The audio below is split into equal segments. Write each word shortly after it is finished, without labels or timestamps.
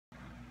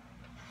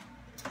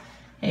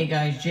Hey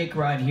guys, Jake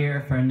Rod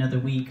here for another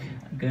week.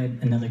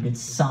 Another good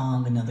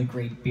song, another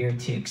great beer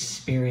to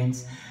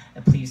experience.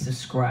 Please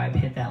subscribe,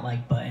 hit that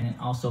like button, and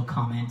also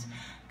comment.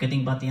 Good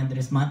thing about the end of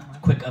this month,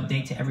 quick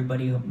update to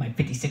everybody, my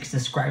 56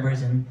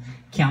 subscribers and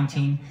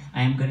counting.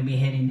 I am going to be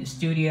hitting the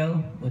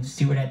studio. We'll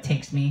see where that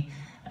takes me.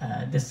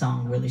 This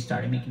song really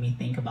started making me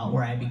think about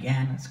where I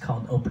began. It's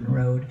called Open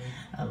Road.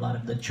 A lot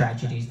of the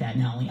tragedies that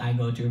not only I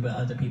go through, but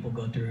other people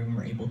go through and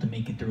we're able to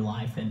make it through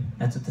life. And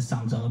that's what the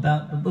song's all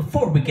about. But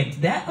before we get to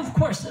that, of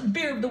course,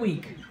 beer of the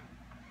week.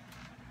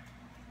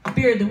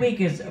 Beer of the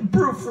week is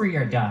Brew Free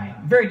or Die.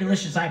 Very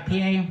delicious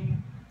IPA.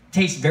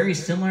 Tastes very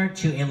similar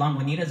to a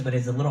Lagunitas, but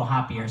it's a little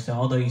hoppier. So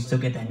although you still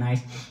get that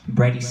nice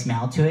bready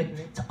smell to it,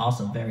 it's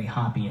also very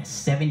hoppy. It's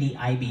 70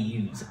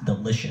 IBUs.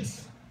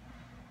 Delicious.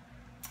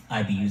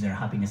 IBUs are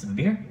hoppiness of a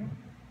beer.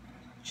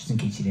 Just in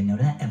case you didn't know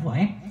that,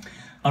 FYI.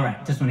 All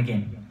right, this one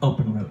again,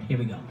 Open Road. Here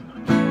we go.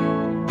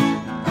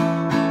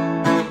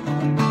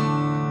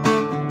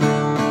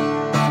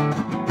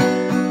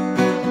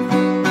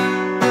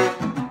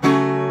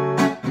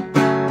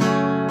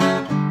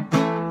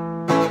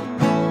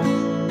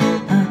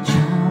 A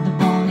child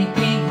of only 8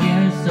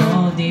 years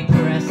old,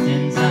 depressed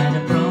inside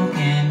a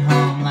broken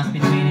home, lost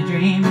between a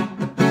dream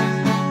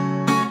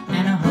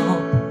and a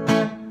hope.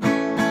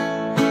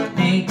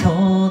 They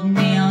told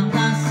me I'll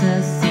not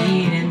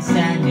succeed, and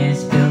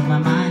sadness filled my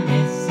mind.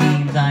 It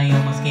seems I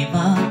almost gave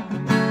up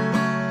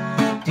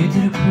due to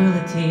the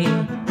cruelty.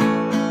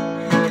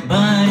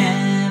 But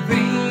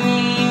every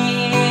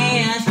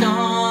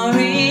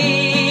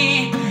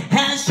story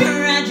has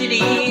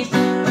tragedies,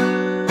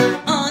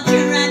 oh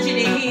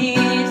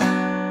tragedies.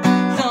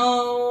 So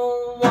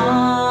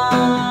welcome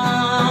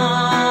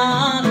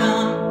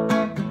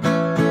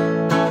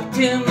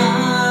to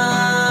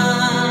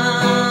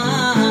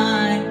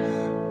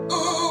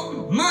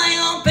my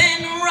open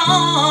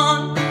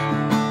road.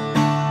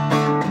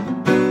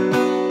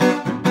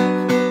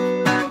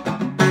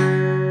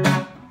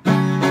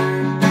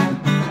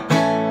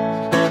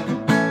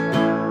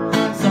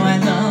 So I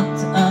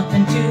looked up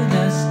into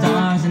the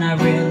stars and I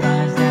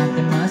realized that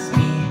there must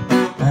be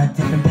a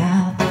different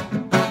path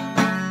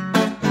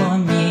for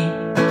me.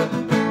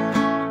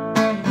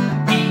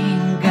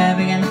 Anger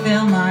began to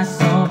fill my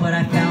soul, but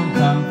I found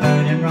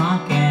comfort in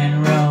rock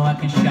and roll. I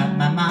can shut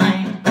my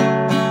mind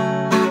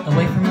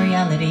away from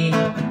reality,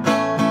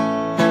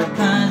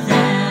 'cause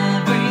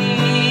every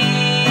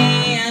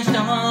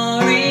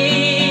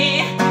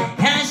story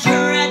has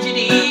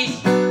tragedies,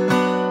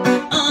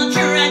 oh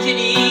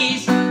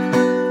tragedies.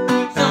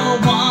 So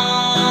welcome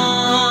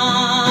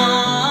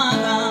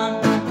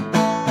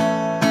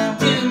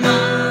to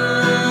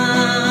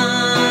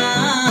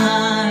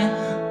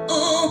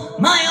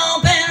my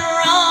open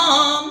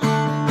road.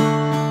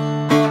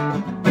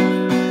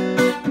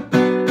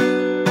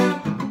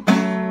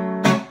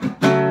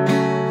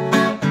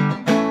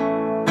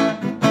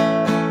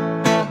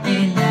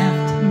 They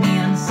left me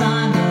on the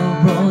side of the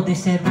road. They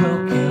said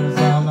road kills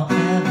all I'll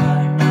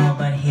ever know.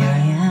 But here I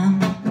am,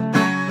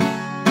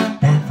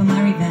 back for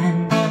my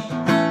revenge.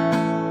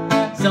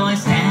 So I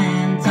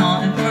stand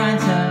tall in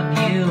front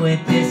of you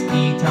with this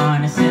guitar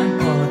and a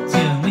simple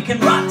tune. We can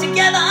rock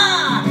together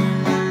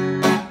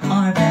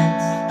our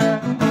events,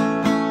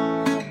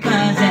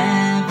 'cause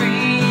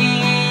every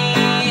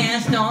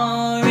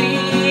story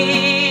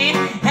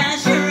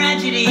has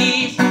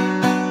tragedies,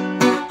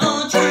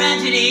 oh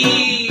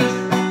tragedies.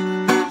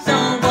 So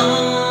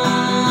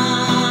welcome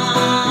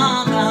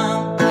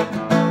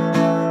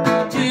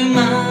to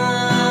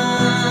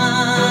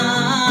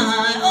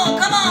oh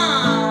come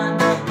on,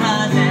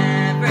 'cause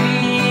every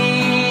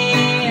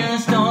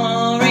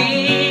story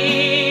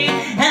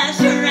has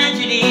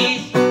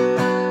tragedies,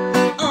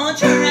 oh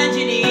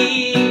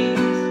tragedies.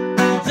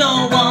 So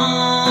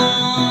welcome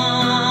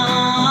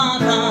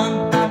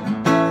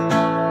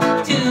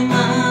to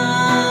my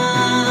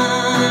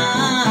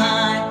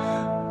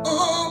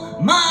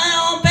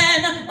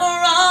open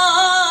road.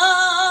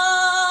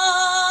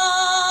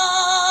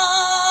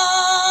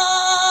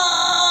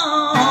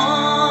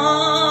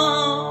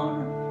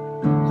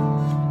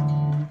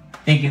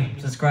 Thank you.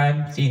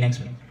 Subscribe. See you next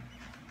week.